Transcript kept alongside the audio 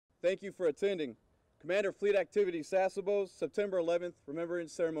Thank you for attending Commander Fleet Activity Sasebo's September 11th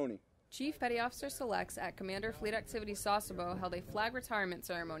Remembrance Ceremony. Chief Petty Officer Selects at Commander Fleet Activity Sasebo held a flag retirement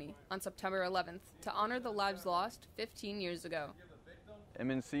ceremony on September 11th to honor the lives lost 15 years ago.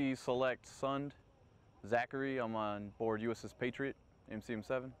 MNC Select Sund, Zachary. I'm on board USS Patriot,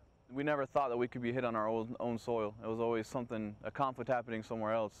 MCM-7. We never thought that we could be hit on our own soil. It was always something, a conflict happening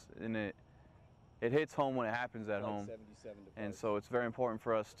somewhere else, and it hits home when it happens at home. And so it's very important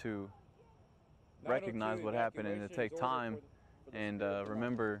for us to recognize what happened and to take time and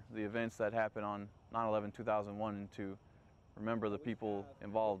remember the events that happened on 9/11/2001 and to remember the people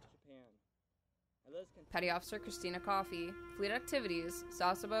involved. Petty Officer Krystina Coffey, Fleet Activities,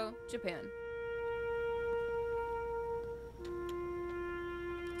 Sasebo, Japan.